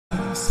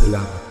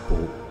salamat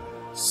po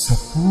sa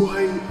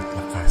buhay at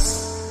lakas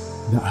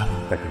na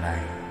aming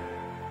taglay,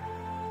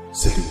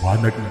 sa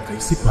liwanag ng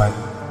kaisipan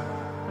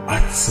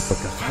at sa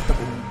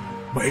pagkakataong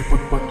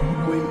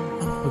maipagpatuloy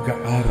ang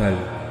pag-aaral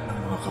ng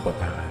mga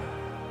kabataan.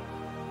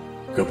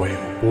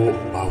 Gabayan mo po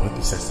ang bawat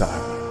isa sa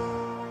amin.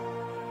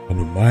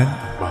 Anuman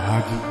ang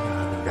bahagi na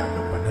aming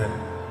gagampanan,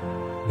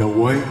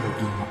 naway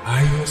maging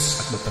maayos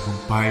at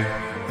matagumpay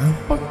ang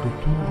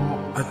pagtuturo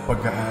at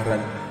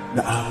pag-aaral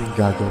na aming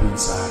gagawin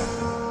sa araw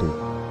na ito.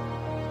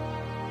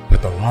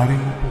 Patawarin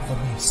mo po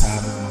kami sa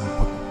aming mga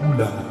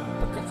pagkulang at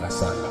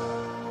pagkakasala.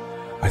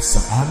 At sa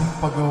aming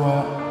paggawa,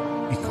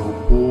 ikaw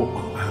po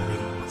ang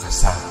aming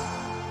makasama.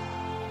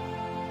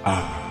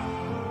 Amen.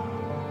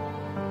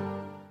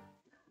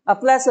 A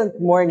pleasant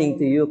morning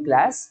to you,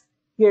 class.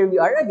 Here we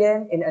are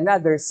again in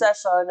another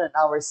session on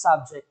our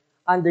subject,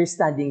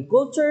 Understanding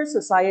Culture,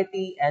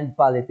 Society, and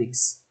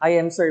Politics. I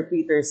am Sir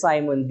Peter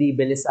Simon D.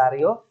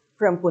 Belisario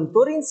from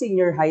Punturin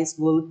Senior High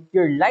School,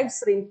 your live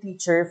stream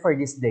teacher for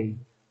this day.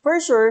 For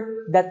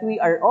sure that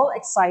we are all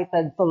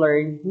excited to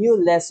learn new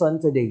lesson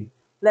today.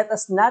 Let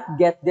us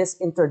not get this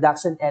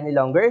introduction any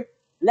longer.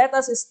 Let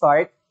us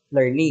start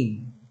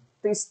learning.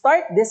 To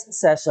start this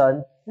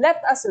session, let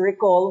us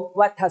recall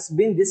what has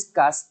been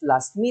discussed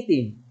last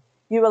meeting.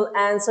 You will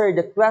answer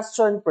the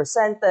question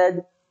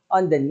presented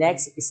on the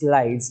next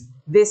slides.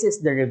 This is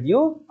the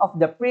review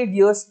of the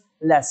previous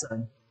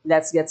lesson.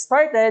 Let's get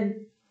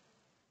started.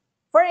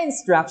 For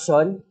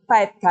instruction,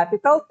 type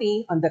capital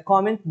T on the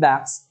comment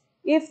box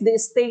if the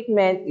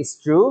statement is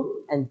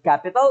true and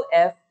capital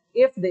F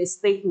if the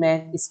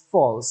statement is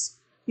false.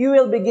 You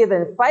will be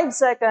given 5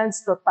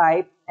 seconds to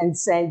type and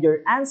send your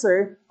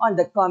answer on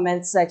the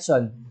comment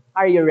section.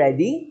 Are you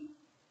ready?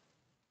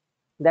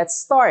 Let's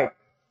start.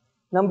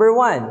 Number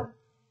 1.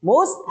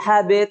 Most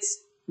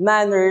habits,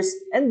 manners,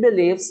 and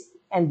beliefs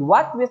and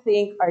what we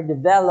think are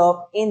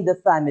developed in the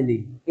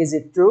family. Is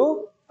it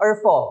true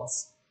or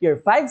false? Your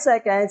 5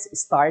 seconds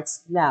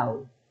starts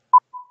now.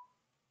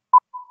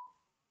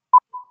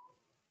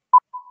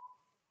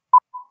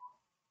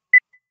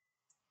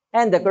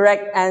 And the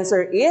correct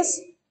answer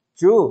is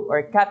true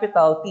or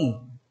capital T.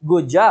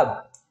 Good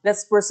job.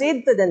 Let's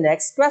proceed to the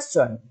next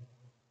question.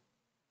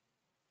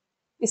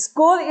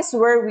 School is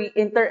where we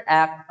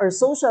interact or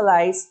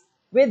socialize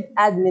with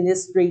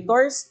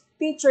administrators,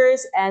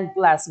 teachers, and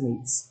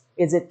classmates.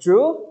 Is it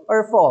true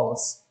or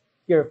false?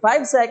 Your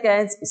 5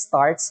 seconds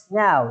starts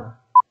now.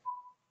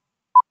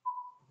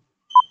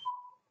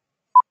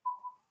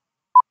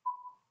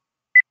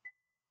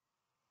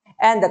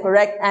 And the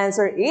correct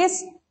answer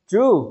is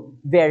true.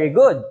 Very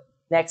good.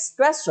 Next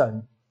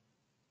question.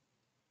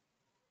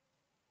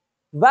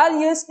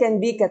 Values can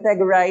be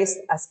categorized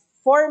as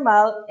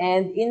formal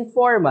and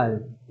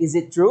informal. Is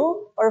it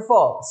true or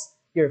false?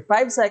 Your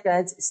 5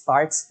 seconds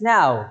starts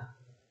now.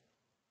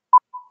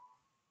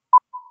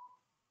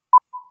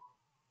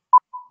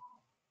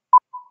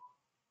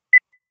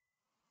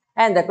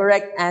 And the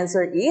correct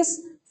answer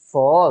is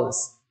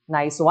false.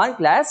 Nice one,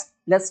 class.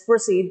 Let's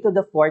proceed to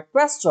the fourth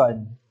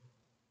question.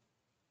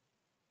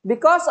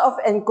 Because of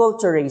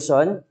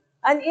enculturation,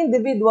 an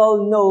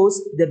individual knows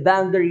the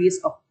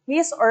boundaries of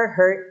his or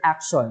her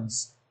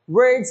actions,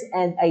 words,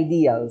 and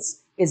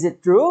ideals. Is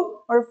it true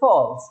or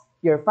false?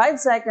 Your 5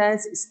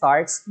 seconds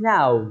starts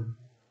now.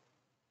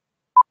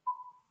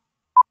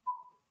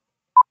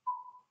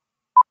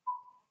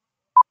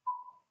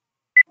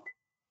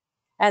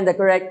 And the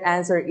correct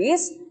answer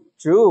is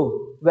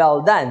true.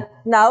 Well done.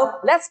 Now,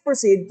 let's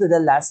proceed to the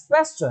last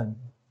question.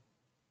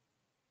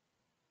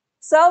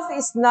 Self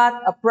is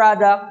not a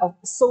product of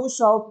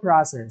social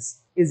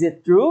process. Is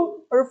it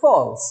true or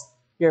false?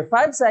 Your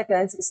 5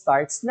 seconds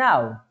starts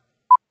now.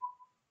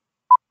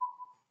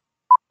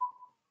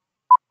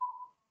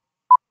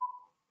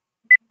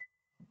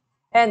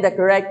 And the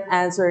correct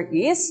answer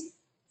is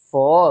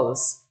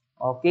false.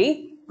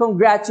 Okay?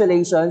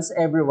 Congratulations,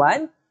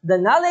 everyone. The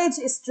knowledge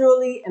is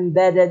truly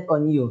embedded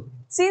on you.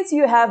 Since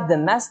you have the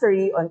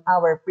mastery on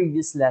our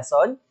previous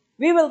lesson,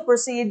 we will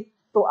proceed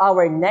to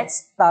our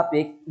next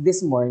topic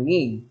this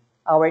morning.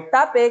 Our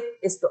topic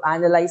is to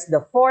analyze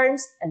the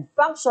forms and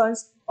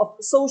functions of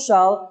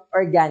social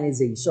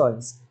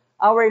organizations.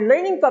 Our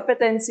learning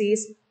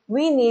competencies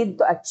we need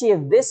to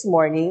achieve this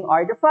morning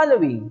are the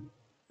following.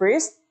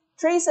 First,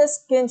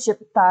 traces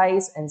kinship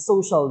ties and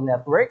social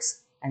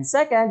networks. And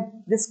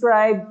second,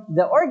 describe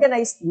the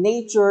organized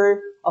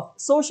nature of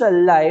social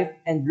life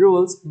and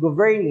rules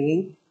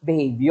governing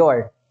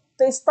behavior.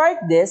 To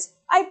start this,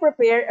 I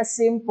prepare a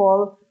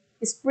simple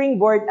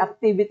springboard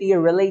activity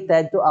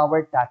related to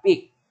our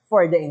topic.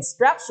 For the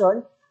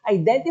instruction,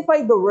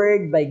 identify the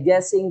word by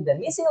guessing the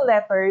missing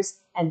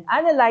letters and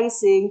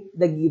analyzing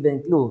the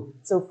given clue.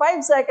 So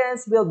 5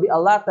 seconds will be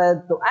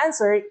allotted to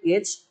answer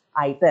each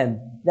item.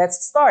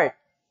 Let's start.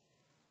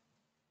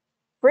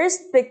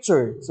 First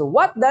picture. So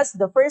what does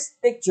the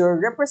first picture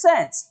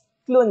represent?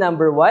 Clue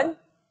number 1,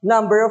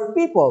 number of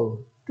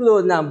people.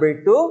 Clue number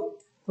 2,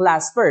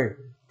 cluster.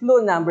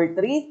 Clue number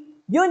 3,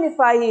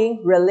 unifying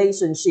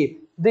relationship.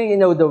 Do you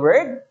know the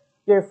word?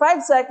 Your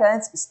 5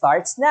 seconds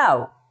starts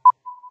now.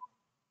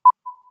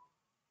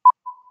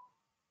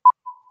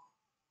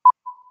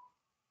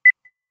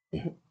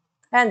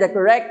 And the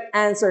correct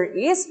answer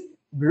is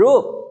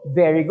group.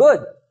 Very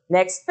good.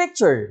 Next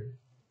picture.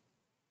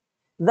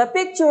 The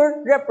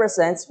picture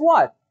represents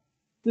what?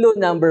 Clue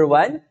number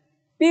 1,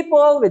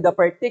 people with a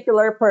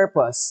particular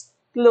purpose.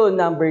 Clue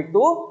number 2,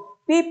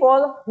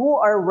 people who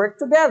are work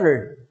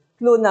together.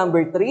 Clue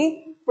number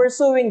 3,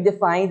 pursuing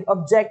defined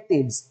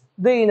objectives.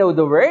 Do you know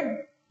the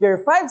word? Your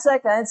 5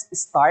 seconds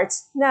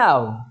starts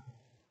now.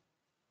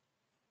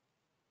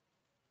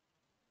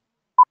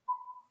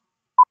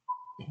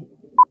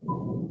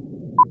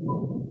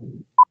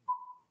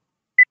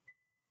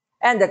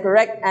 And the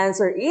correct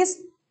answer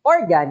is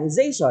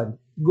organization.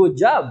 Good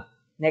job.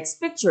 Next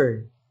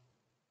picture.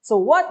 So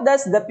what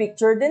does the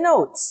picture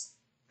denotes?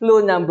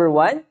 Clue number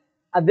 1,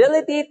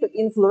 ability to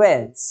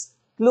influence.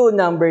 Clue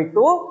number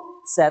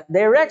 2, set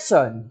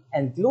direction.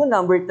 And clue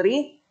number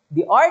 3,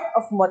 the art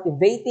of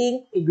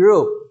motivating a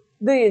group.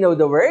 Do you know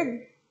the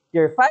word?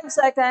 Your 5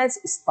 seconds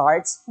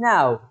starts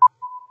now.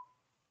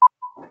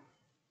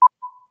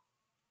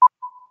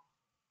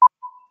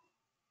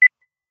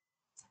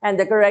 And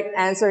the correct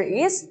answer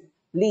is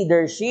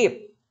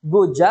leadership.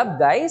 Good job,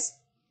 guys.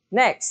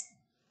 Next,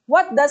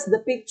 what does the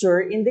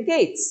picture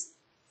indicates?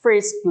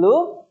 First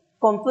clue,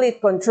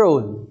 complete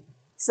control.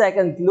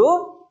 Second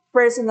clue,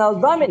 personal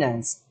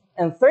dominance.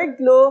 And third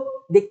clue,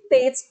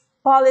 dictates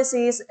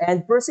policies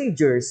and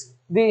procedures.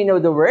 Do you know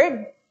the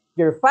word?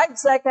 Your 5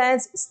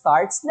 seconds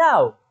starts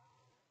now.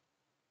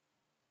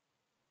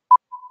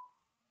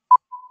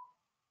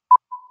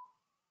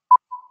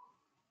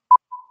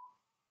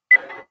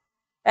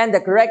 And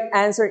the correct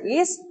answer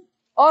is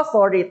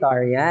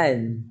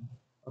authoritarian.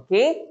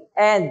 Okay?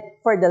 And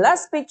for the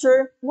last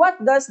picture, what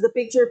does the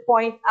picture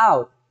point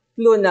out?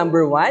 Clue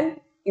number 1,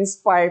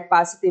 inspire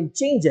positive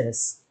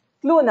changes.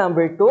 Clue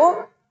number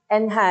 2,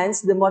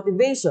 enhance the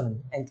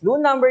motivation. And clue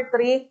number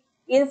 3,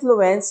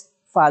 influence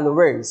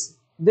followers.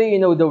 Do you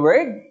know the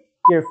word?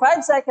 Your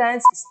 5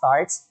 seconds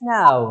starts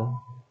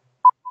now.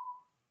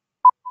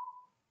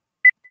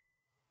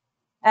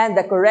 And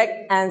the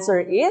correct answer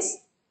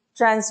is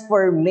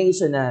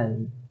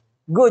transformational.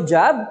 Good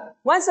job!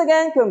 Once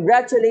again,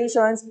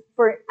 congratulations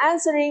for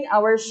answering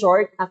our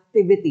short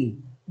activity.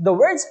 The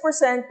words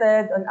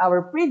presented on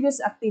our previous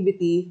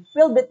activity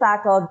will be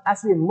tackled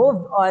as we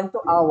move on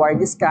to our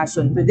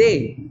discussion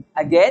today.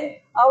 Again,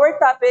 our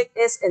topic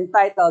is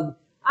entitled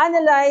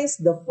Analyze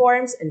the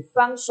Forms and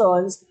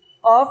Functions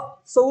of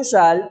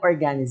Social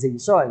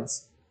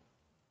Organizations.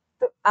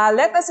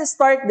 Let us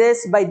start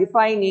this by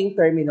defining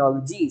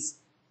terminologies.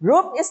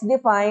 Group is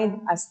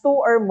defined as 2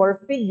 or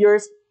more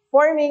figures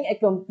forming a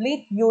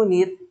complete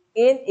unit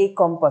in a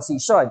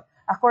composition,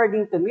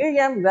 according to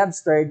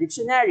Merriam-Webster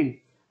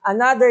Dictionary.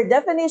 Another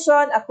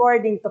definition,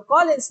 according to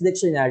Collins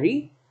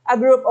Dictionary, a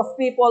group of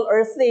people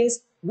or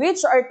things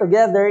which are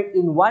together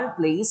in one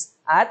place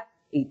at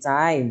a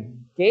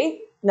time. Okay?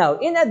 Now,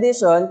 in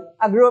addition,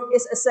 a group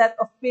is a set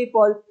of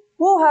people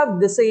who have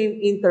the same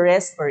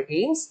interests or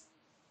aims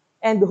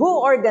and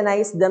who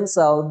organize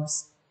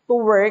themselves to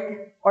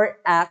work or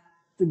act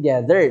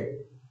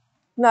together.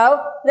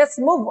 Now, let's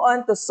move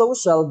on to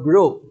social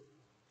group.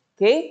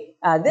 Okay?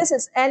 This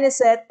is any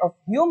set of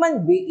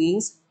human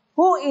beings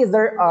who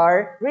either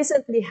are,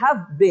 recently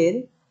have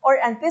been, or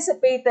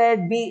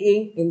anticipated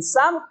being in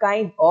some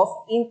kind of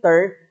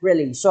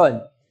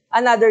interrelation.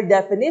 Another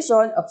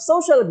definition of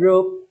social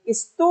group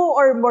is 2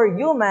 or more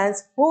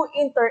humans who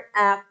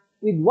interact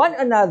with one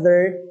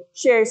another,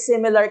 share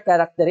similar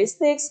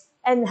characteristics,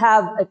 and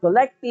have a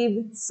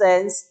collective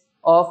sense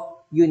of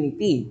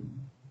unity.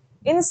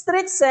 In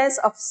strict sense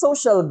of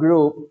social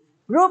group,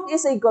 group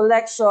is a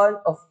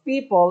collection of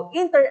people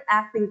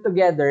interacting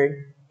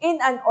together in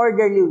an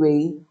orderly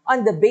way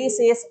on the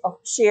basis of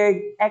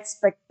shared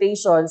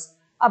expectations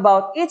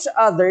about each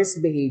other's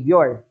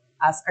behavior.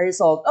 As a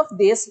result of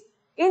this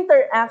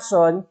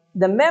interaction,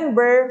 the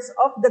members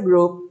of the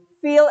group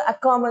feel a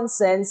common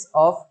sense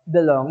of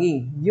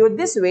belonging. Viewed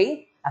this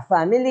way, a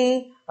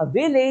family, a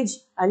village,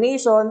 a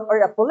nation,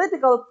 or a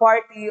political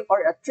party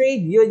or a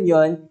trade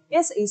union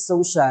is a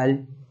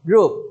social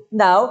group.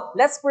 Now,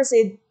 let's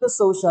proceed to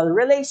social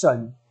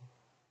relation.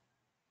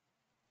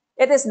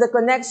 It is the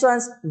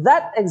connections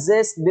that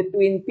exist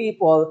between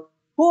people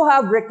who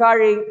have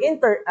recurring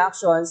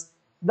interactions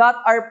that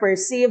are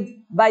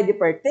perceived by the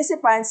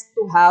participants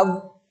to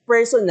have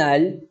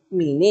personal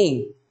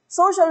meaning.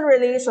 Social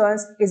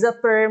relations is a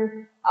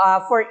term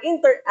for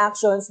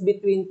interactions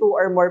between 2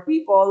 or more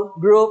people,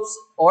 groups,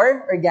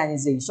 or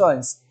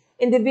organizations.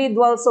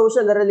 Individual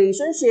social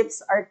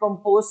relationships are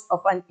composed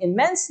of an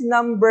immense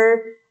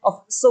number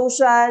of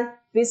social,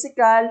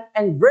 physical,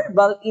 and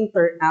verbal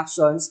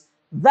interactions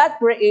that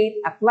create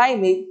a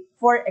climate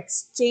for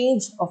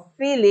exchange of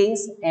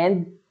feelings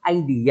and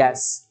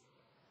ideas.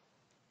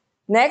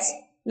 Next,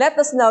 let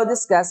us now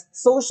discuss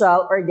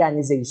social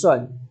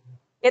organization.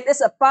 It is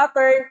a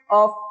pattern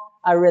of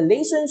a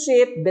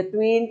relationship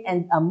between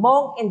and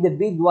among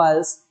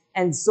individuals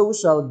and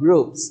social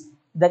groups.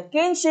 The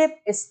kinship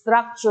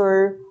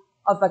structure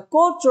of a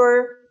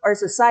culture or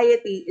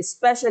society,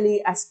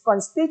 especially as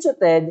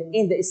constituted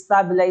in the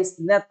established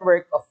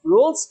network of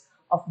rules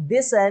of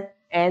dissent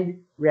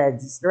and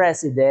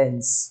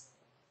residence.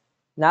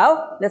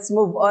 Now, let's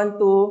move on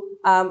to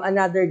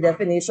another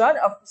definition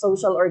of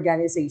social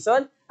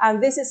organization.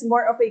 And this is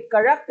more of a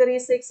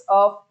characteristics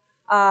of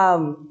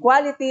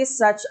qualities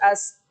such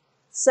as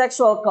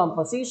sexual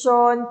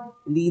composition,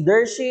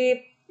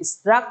 leadership,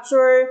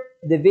 structure,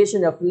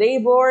 division of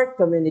labor,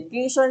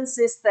 communication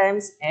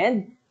systems,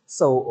 and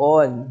so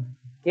on.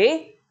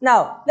 Okay?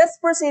 Now, let's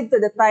proceed to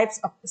the types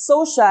of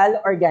social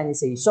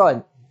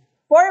organization.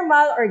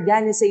 Formal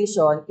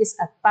organization is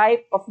a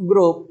type of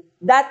group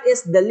that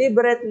is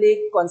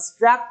deliberately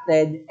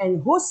constructed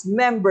and whose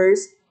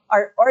members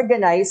are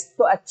organized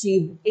to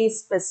achieve a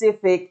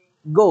specific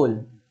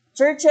goal.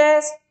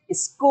 Churches,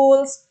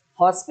 schools,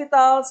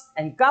 hospitals,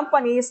 and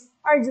companies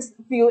are just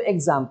a few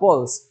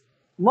examples.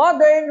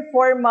 Modern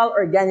formal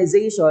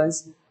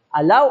organizations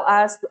allow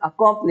us to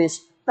accomplish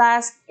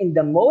tasks in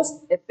the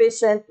most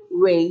efficient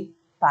way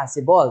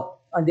possible.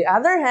 On the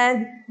other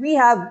hand, we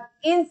have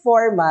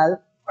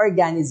informal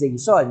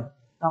organization.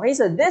 Okay,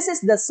 so this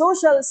is the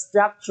social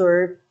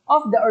structure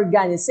of the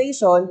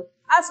organization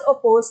as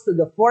opposed to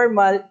the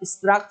formal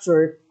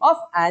structure of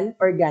an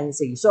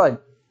organization.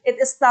 It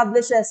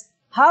establishes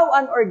how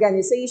an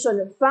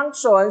organization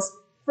functions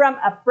from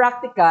a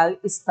practical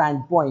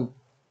standpoint.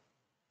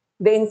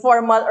 The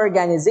informal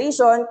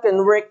organization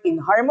can work in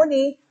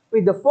harmony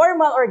with the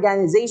formal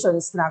organization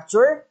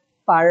structure,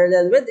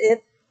 parallel with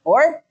it,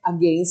 or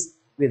against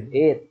with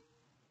it.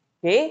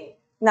 Okay?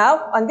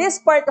 Now, on this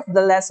part of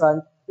the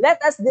lesson, let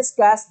us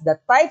discuss the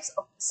types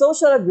of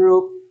social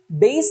group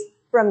based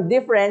from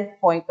different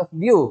point of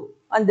view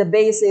on the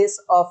basis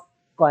of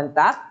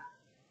contact,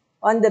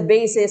 on the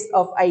basis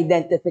of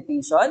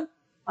identification,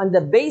 on the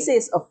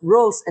basis of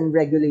rules and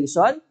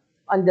regulation,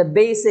 on the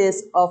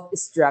basis of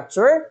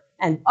structure,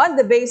 and on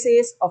the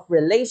basis of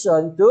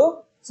relation to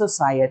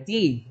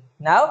society.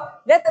 Now,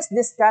 let us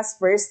discuss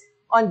first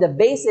on the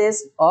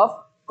basis of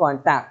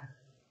contact.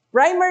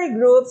 Primary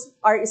groups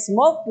are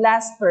small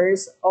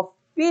clusters of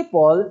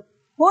people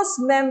whose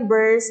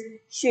members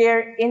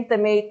share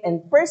intimate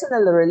and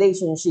personal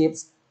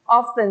relationships,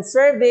 often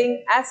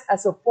serving as a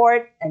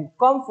support and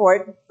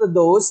comfort to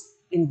those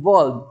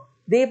involved.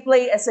 They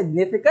play a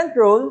significant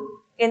role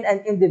in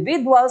an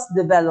individual's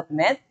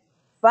development.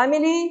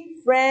 Family,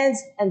 friends,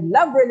 and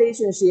love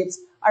relationships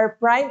are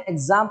prime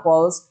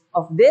examples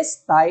of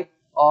this type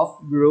of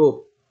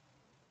group.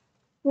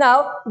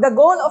 Now, the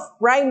goal of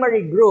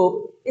primary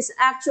group is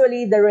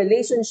actually the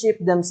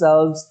relationship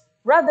themselves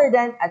rather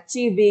than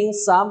achieving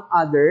some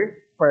other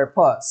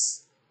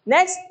purpose.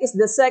 Next is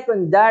the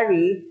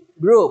secondary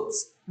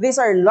groups. These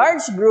are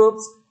large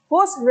groups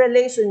whose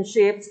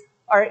relationships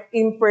are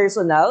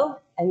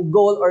impersonal and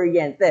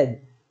goal-oriented,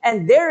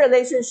 and their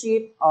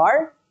relationships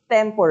are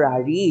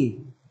temporary.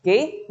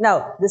 Okay?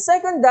 Now, the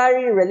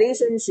secondary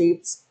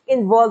relationships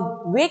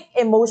involve weak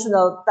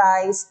emotional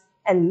ties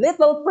and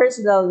little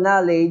personal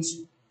knowledge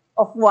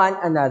of one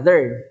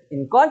another.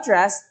 In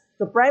contrast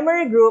to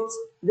primary groups,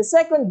 the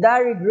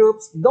secondary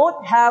groups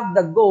don't have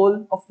the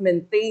goal of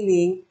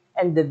maintaining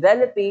and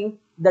developing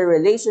the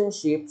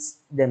relationships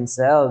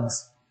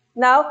themselves.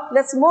 Now,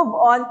 let's move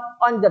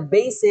on the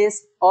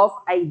basis of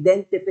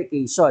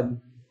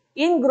identification.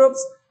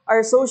 In-groups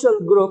are social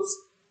groups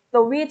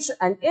to which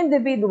an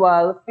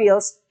individual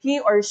feels he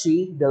or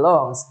she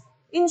belongs.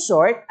 In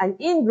short, an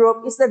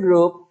in-group is the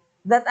group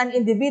that an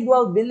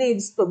individual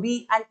believes to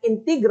be an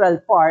integral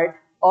part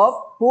of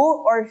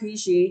who or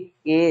she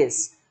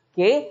is.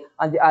 Okay?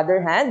 On the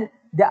other hand,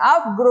 the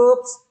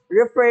out-groups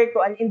refer to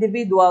an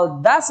individual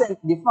doesn't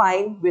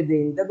define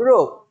within the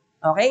group.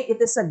 Okay?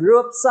 It is a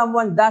group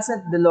someone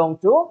doesn't belong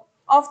to.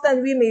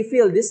 Often we may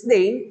feel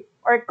disdain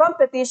or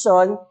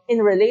competition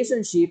in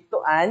relationship to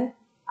an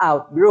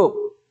out-group.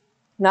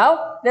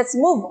 Now, let's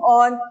move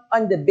on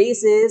the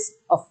basis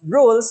of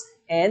rules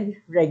and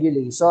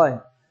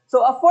regulation.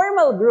 So a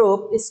formal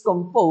group is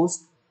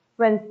composed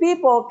when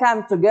people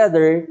come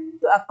together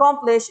to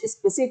accomplish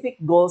specific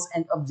goals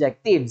and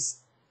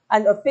objectives.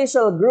 An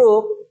official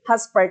group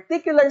has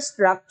particular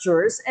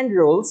structures and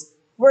rules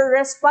where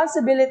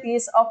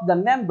responsibilities of the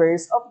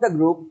members of the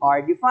group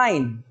are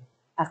defined.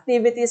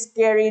 Activities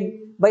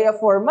carried by a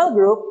formal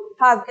group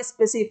have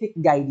specific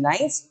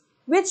guidelines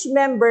which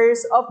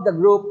members of the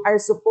group are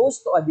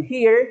supposed to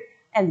adhere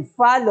and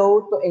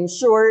follow to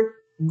ensure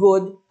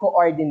good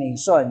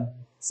coordination.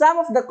 Some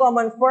of the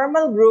common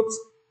formal groups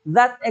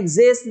that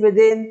exist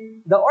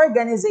within the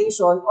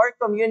organization or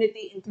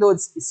community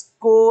includes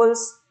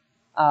schools,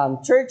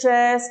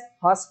 churches,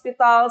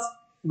 hospitals,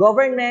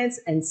 governments,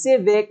 and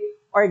civic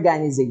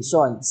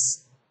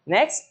organizations.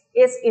 Next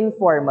is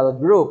informal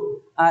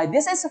group.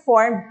 This is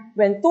formed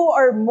when two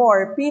or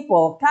more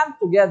people come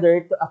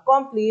together to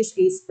accomplish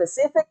a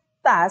specific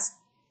task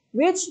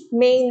which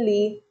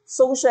mainly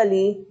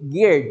socially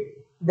geared.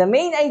 The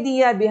main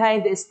idea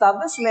behind the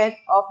establishment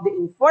of the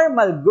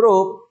informal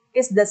group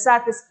is the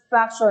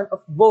satisfaction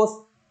of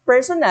both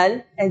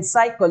personal and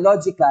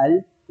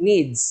psychological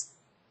needs.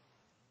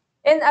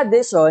 In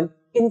addition,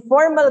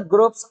 informal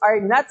groups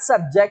are not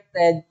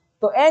subjected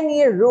to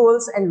any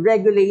rules and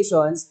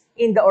regulations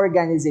in the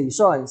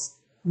organizations.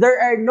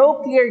 There are no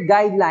clear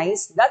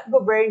guidelines that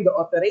govern the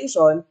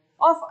operation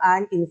of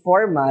an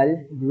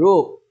informal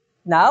group.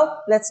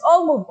 Now, let's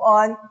all move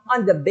on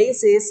the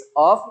basis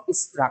of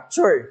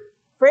structure.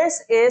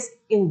 First is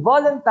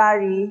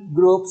involuntary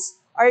groups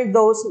are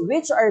those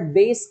which are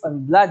based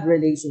on blood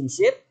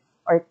relationship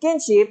or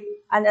kinship.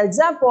 An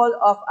example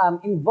of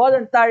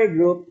involuntary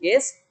group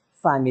is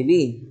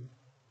family.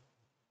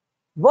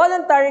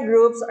 Voluntary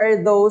groups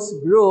are those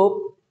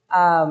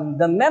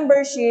the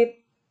membership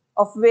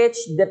of which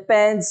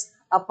depends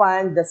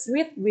upon the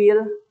sweet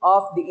will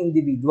of the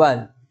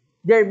individual.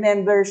 Their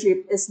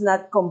membership is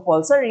not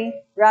compulsory,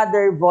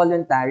 rather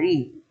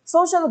voluntary.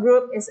 Social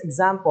group is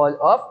example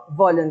of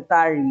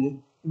voluntary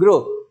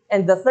group.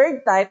 And the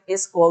third type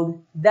is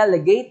called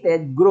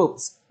delegated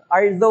groups,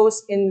 are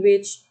those in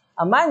which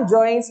a man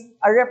joins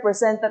a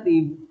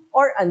representative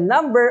or a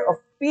number of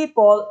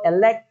people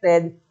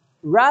elected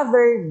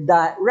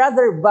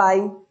rather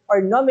by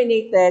or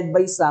nominated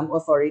by some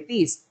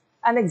authorities.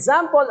 An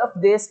example of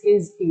this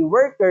is a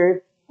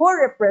worker who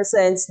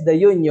represents the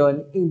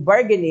union in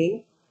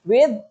bargaining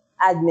with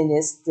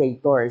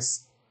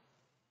administrators.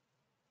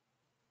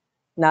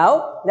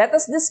 Now, let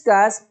us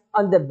discuss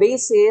on the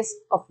basis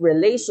of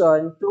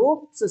relation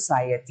to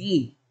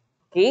society.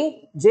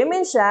 Okay, Jim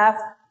and Shaft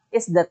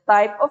is the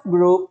type of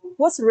group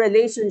whose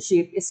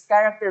relationship is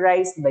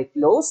characterized by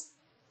close,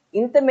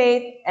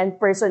 intimate, and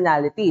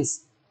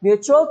personalities,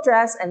 mutual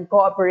trust, and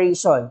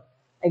cooperation.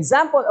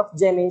 Example of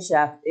Jim and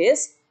Shaft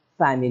is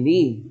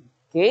family.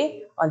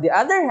 Okay, on the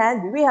other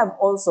hand, we have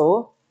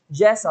also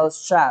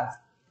Jessel's Shaft.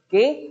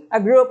 Okay, a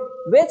group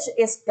which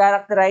is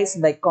characterized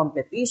by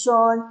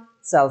competition,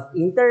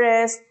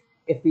 self-interest,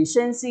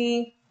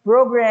 efficiency,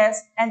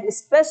 progress, and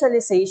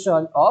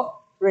specialization of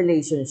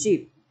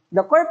relationship.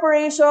 The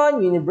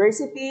corporation,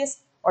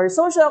 universities, or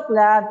social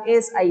club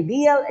is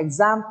ideal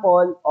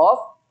example of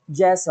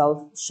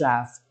Jessel's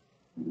Shaft.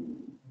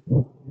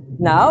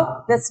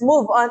 Now, let's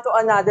move on to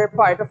another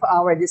part of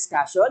our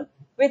discussion,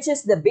 which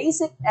is the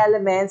basic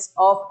elements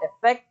of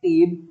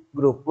effective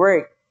group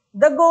work.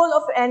 The goal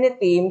of any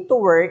team to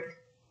work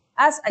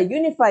as a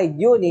unified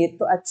unit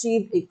to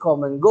achieve a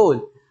common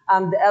goal.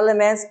 The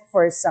elements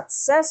for a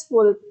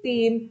successful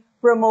team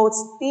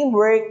promotes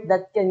teamwork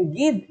that can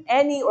give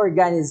any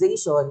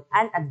organization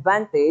an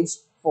advantage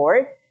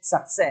for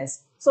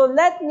success. So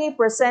let me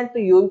present to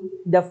you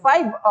the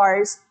 5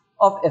 R's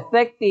of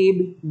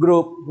effective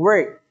group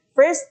work.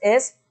 First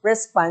is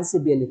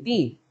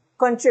responsibility.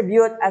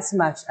 Contribute as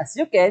much as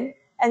you can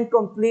and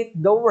complete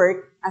the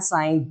work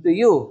assigned to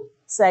you.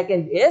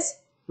 Second is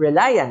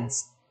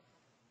reliance.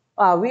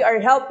 We are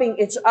helping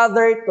each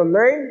other to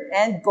learn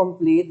and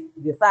complete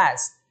the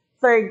task.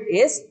 Third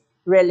is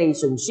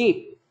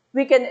relationship.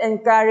 We can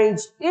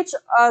encourage each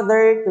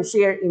other to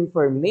share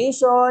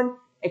information,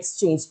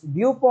 exchange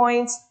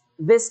viewpoints,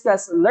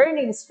 discuss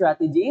learning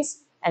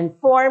strategies, and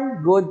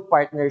form good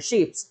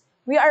partnerships.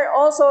 We are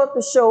also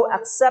to show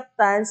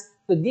acceptance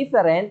to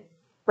different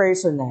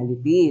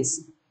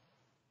personalities.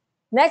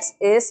 Next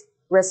is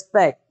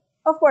respect.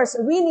 Of course,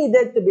 we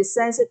needed to be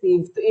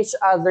sensitive to each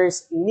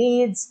other's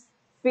needs,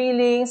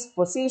 feelings,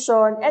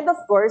 position, and of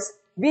course,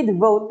 be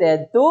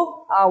devoted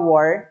to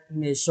our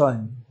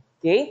mission.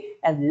 Okay?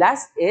 And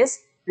last is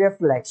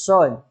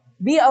reflection.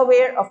 Be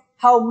aware of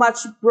how much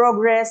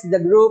progress the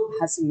group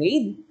has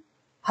made,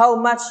 how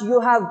much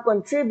you have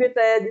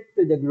contributed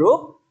to the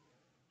group,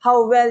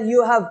 how well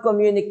you have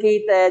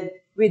communicated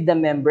with the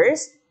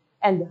members,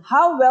 and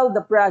how well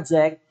the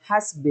project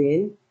has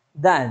been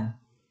done.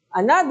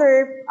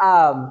 Another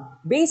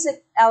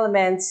basic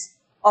elements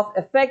of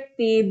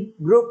effective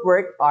group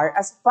work are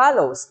as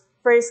follows.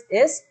 First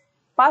is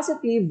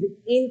positive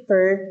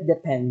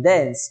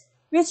interdependence,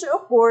 which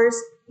occurs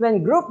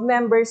when group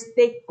members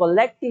take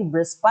collective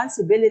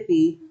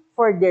responsibility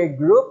for their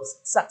group's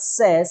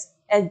success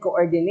and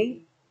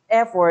coordinate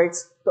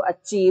efforts to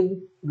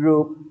achieve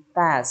group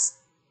tasks.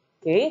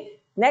 Okay?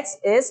 Next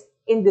is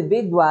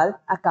individual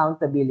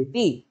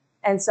accountability.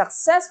 And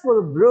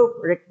successful group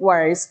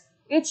requires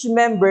each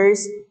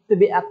members to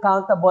be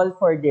accountable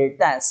for their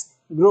tasks.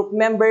 Group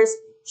members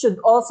should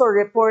also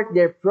report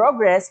their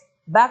progress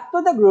back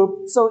to the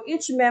group so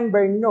each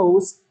member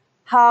knows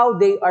how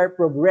they are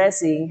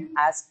progressing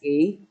as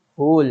a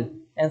whole.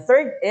 And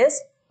third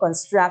is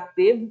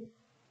constructive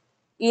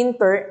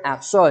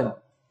interaction.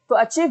 To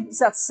achieve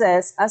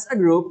success as a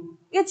group,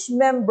 each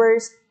member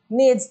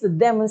needs to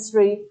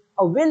demonstrate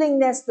a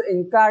willingness to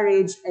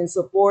encourage and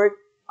support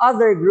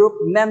other group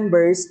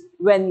members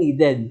when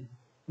needed.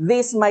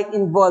 This might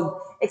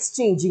involve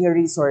exchanging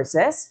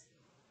resources,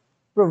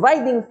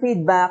 providing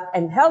feedback,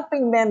 and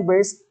helping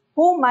members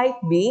who might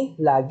be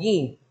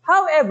lagging.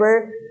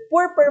 However,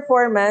 poor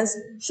performance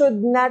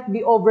should not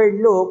be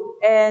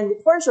overlooked, and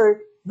for sure,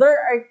 there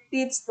are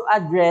tips to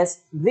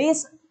address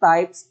these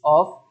types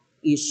of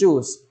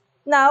issues.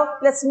 Now,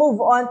 let's move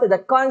on to the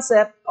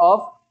concept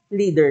of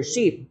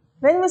leadership.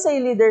 When we say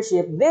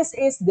leadership, this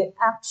is the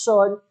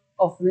action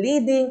of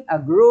leading a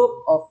group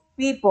of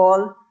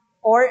people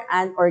or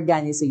an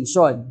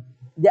organization.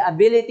 the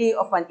ability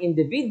of an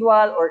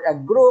individual or a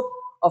group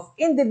of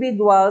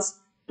individuals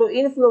to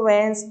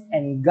influence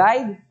and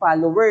guide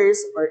followers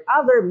or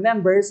other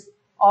members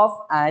of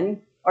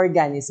an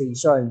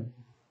organization.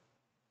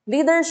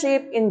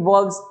 Leadership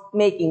involves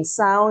making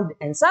sound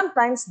and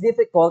sometimes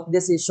difficult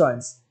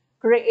decisions,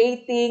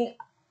 creating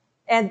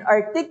and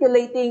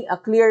articulating a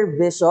clear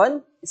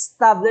vision,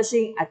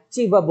 establishing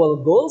achievable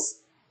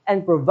goals,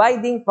 and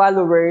providing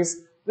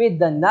followers with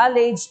the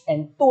knowledge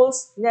and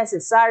tools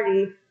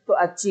necessary to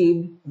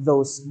achieve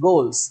those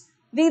goals.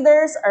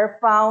 Leaders are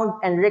found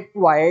and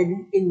required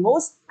in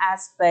most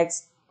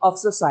aspects of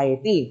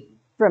society,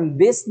 from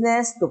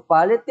business to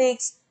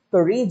politics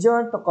to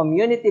region to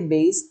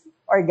community-based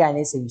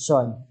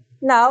organization.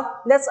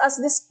 Now, let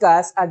us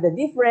discuss the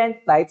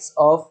different types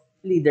of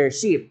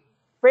leadership.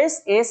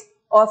 First is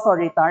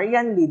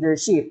authoritarian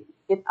leadership.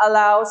 It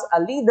allows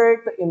a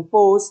leader to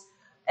impose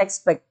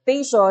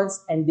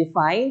expectations and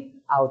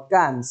define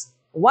outcomes.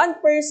 One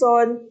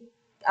person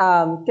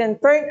can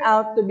turn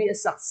out to be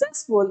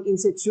successful in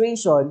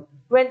situation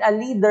when a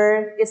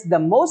leader is the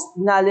most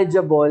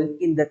knowledgeable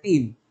in the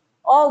team.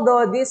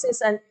 Although this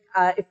is an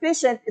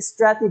efficient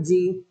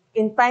strategy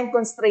in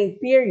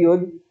time-constrained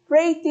period,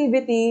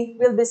 creativity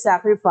will be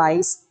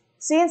sacrificed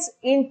since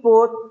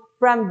input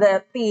from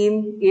the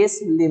team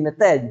is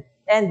limited.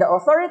 And the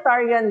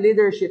authoritarian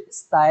leadership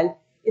style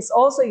is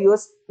also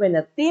used when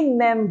a team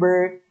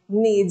member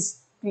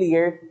needs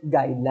clear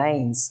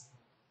guidelines.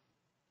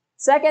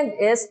 Second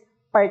is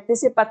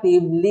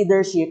participative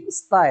leadership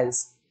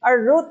styles are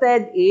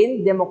rooted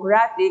in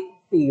democratic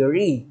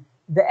theory.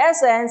 The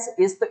essence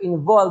is to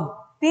involve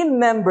team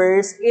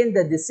members in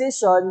the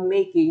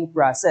decision-making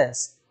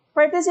process.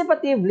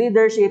 Participative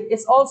leadership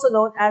is also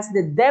known as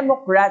the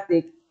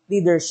democratic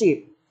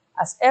leadership,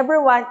 as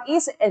everyone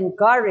is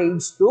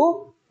encouraged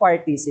to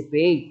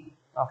participate.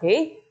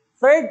 Okay?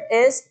 Third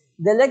is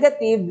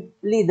delegative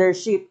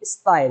leadership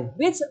style,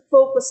 which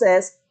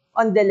focuses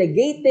on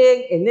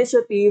delegating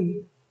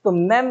initiative to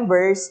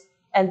members,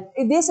 and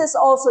this is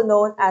also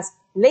known as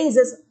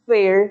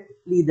laissez-faire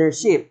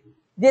leadership.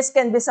 This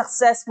can be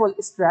successful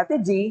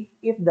strategy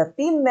if the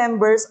team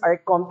members are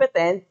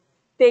competent,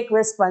 take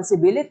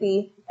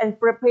responsibility, and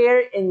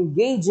prepare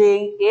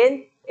engaging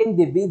in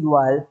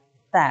individual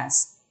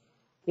tasks.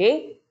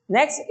 Okay?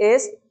 Next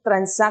is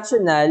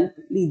transactional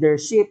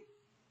leadership.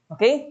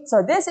 Okay?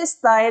 So this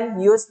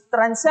style uses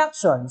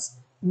transactions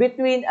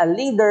between a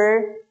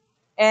leader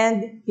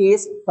and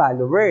his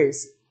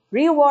followers.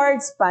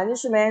 Rewards,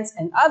 punishments,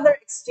 and other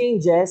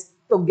exchanges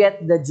to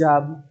get the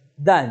job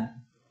done.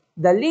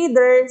 The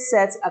leader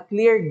sets a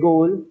clear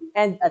goal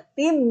and a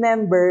team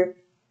member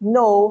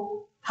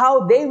know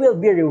how they will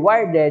be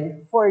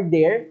rewarded for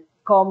their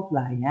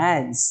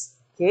compliance.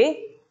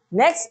 Okay?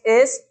 Next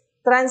is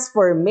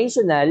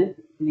transformational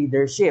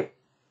leadership.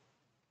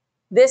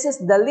 This is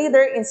the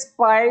leader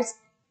inspires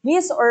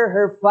his or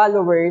her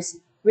followers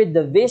with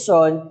the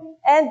vision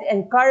and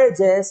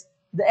encourages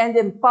and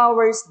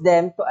empowers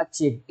them to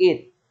achieve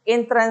it.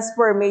 In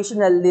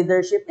transformational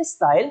leadership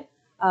style,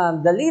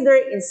 the leader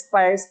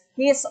inspires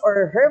his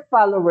or her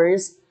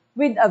followers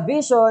with a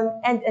vision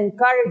and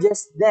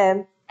encourages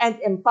them and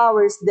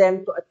empowers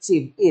them to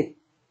achieve it.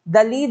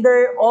 The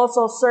leader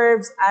also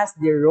serves as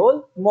the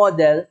role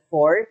model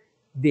for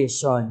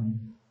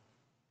vision.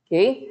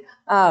 Okay?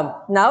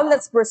 Now,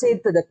 let's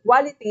proceed to the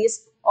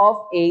qualities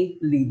of a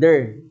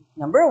leader.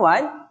 Number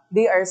one,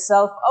 they are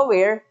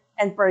self-aware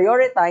and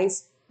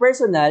prioritize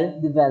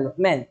personal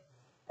development.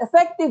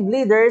 Effective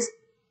leaders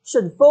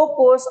should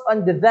focus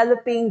on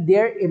developing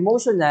their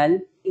emotional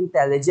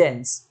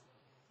intelligence.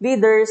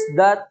 Leaders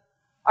that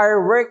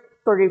are work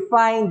to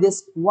refine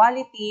this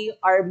quality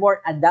are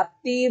more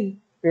adaptive,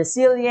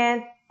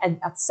 resilient, and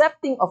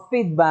accepting of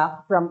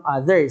feedback from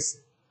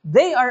others.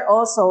 They are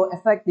also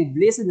effective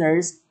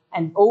listeners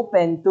and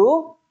open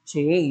to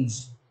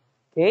change.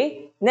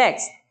 Okay?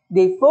 Next,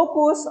 they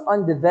focus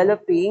on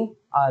developing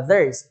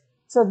others.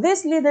 So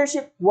this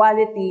leadership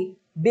quality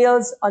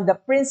builds on the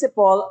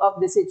principle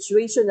of the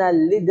situational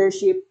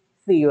leadership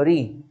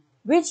theory,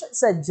 which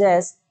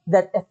suggests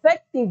that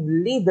effective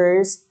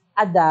leaders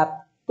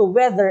adapt to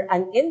whether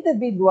an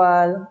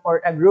individual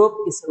or a group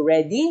is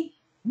ready,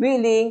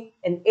 willing,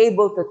 and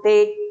able to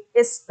take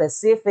a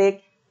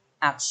specific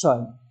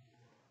action.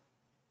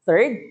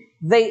 Third,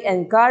 they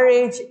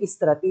encourage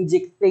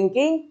strategic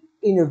thinking,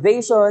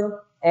 innovation,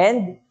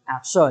 and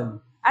action.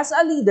 As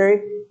a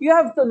leader, you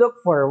have to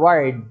look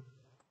forward.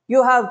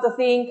 You have to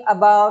think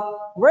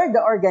about where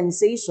the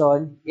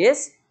organization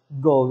is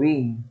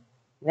going.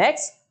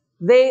 Next,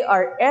 they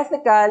are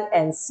ethical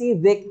and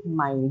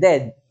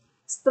civic-minded.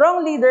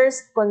 Strong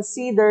leaders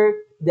consider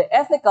the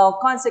ethical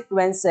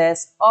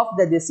consequences of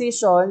the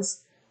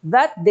decisions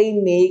that they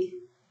make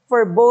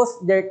for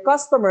both their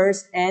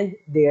customers and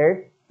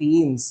their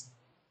teams.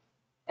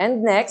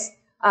 And next,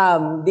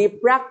 they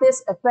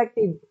practice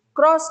effective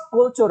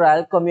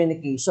cross-cultural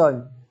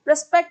communication.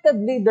 Respected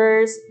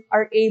leaders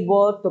are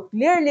able to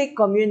clearly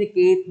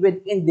communicate with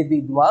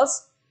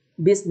individuals,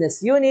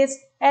 business units,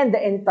 and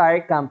the entire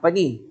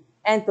company,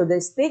 and to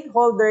the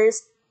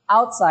stakeholders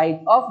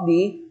outside of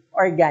the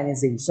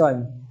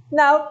organization.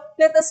 Now,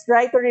 let us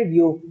try to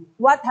review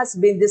what has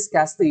been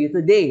discussed to you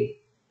today.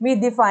 We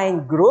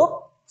define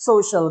group,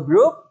 social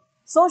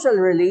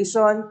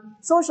relation,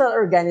 social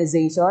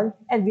organization,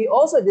 and we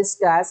also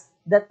discuss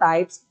the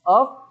types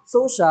of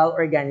social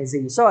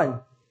organization.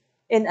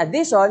 In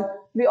addition,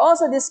 we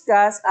also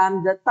discuss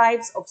the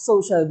types of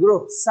social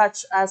groups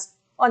such as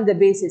on the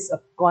basis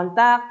of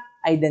contact,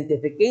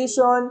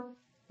 identification,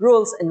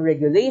 rules and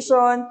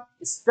regulation,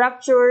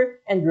 structure,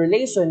 and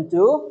relation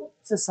to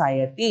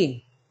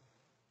society.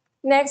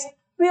 Next,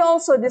 we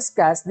also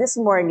discussed this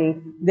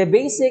morning the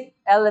basic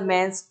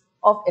elements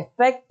of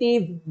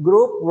effective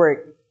group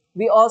work.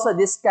 We also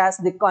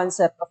discussed the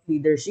concept of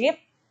leadership,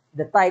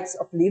 the types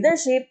of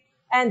leadership,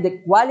 and the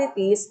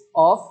qualities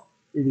of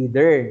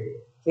leader.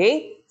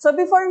 Okay? So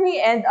before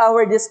we end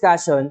our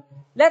discussion,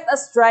 let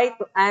us try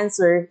to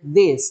answer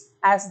this.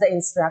 As the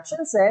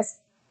instruction says,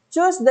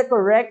 choose the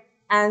correct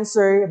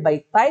answer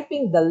by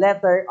typing the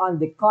letter on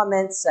the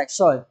comment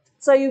section.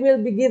 So you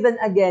will be given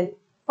again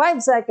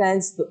 5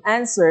 seconds to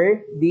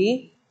answer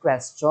the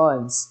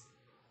questions.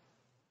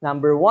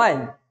 Number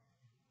 1.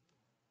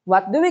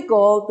 What do we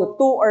call to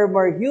two or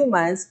more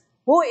humans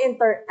who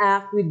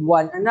interact with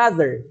one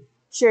another,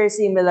 share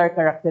similar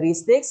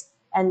characteristics,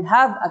 and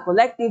have a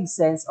collective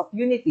sense of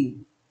unity?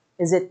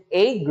 Is it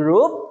A,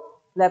 group,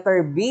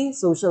 letter B,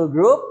 social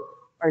group,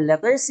 or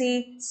letter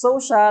C,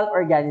 social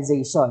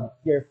organization?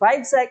 Your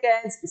 5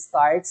 seconds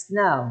starts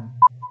now.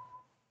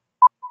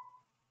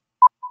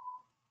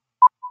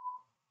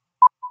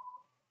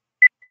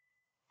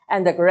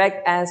 And the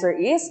correct answer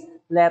is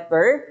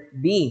letter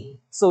B,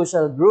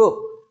 social group.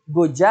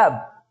 Good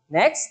job.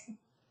 Next,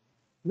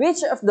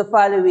 which of the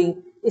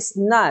following is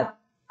not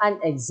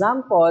an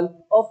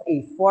example of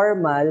a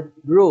formal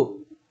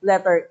group?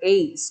 Letter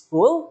A,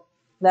 school,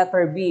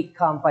 letter B,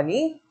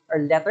 company,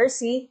 or letter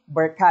C,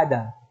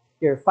 barkada?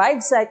 Your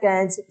 5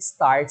 seconds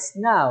starts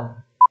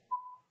now.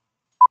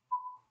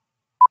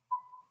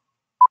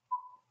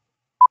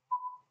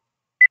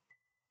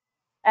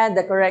 And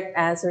the correct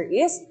answer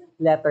is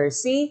letter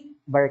C,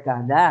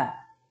 barkada.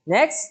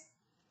 Next,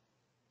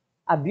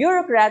 a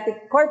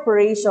bureaucratic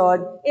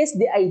corporation is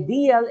the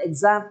ideal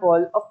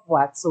example of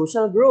what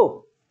social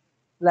group?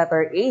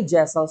 Letter A,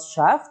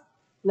 Gesellschaft,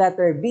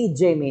 letter B,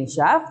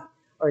 Gemeinschaft,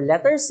 or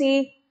letter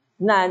C,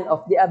 none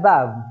of the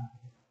above?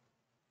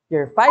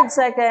 Your 5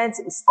 seconds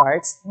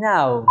starts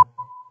now.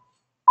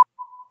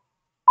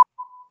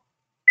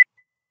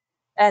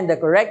 And the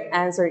correct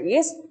answer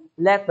is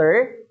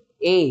letter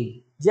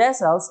A,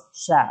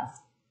 Gesellschaft.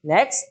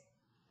 Next,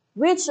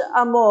 which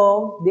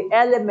among the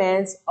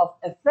elements of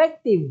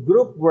effective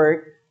group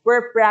work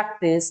were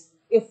practiced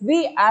if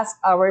we ask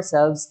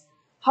ourselves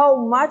how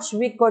much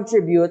we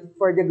contribute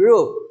for the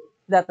group?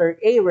 Letter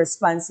A,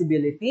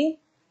 responsibility,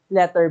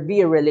 letter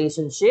B,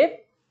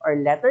 relationship, or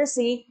letter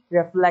C,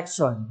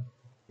 reflection?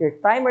 Your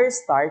timer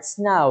starts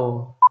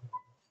now.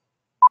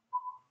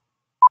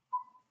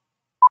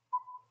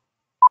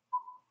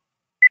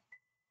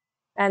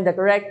 And the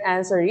correct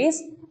answer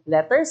is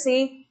letter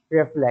C,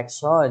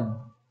 reflection.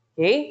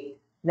 Okay?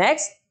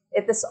 Next,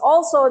 it is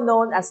also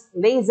known as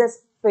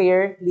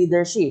laissez-faire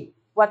leadership.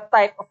 What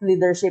type of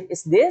leadership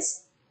is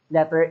this?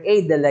 Letter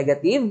A,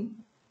 delegative,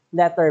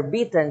 letter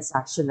B,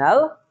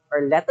 transactional,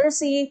 or letter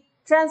C,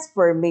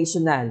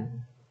 transformational?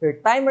 Your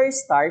timer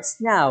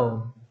starts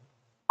now.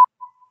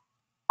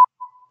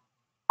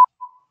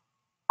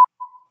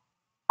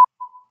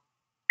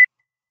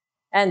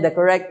 And the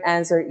correct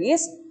answer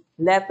is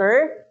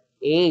letter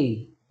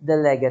A,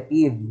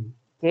 delegative.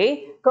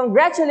 Okay?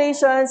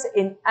 Congratulations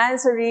in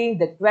answering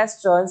the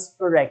questions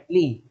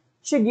correctly.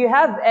 Should you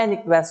have any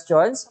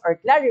questions or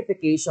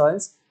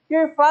clarifications,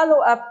 your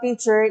follow-up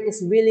teacher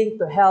is willing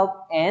to help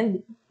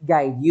and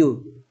guide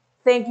you.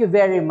 Thank you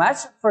very much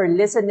for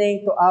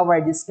listening to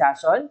our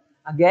discussion.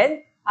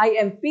 Again, I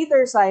am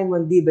Peter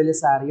Simon D.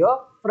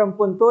 Belisario from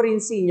Punturin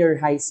Senior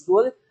High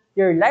School,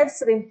 your live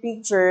stream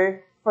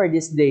teacher for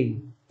this day.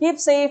 Keep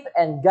safe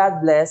and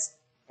God bless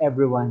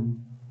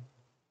everyone.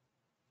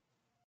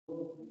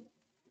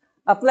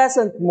 A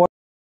pleasant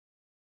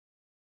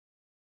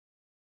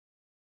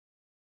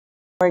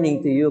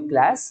morning to you,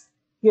 class.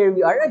 Here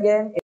we are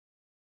again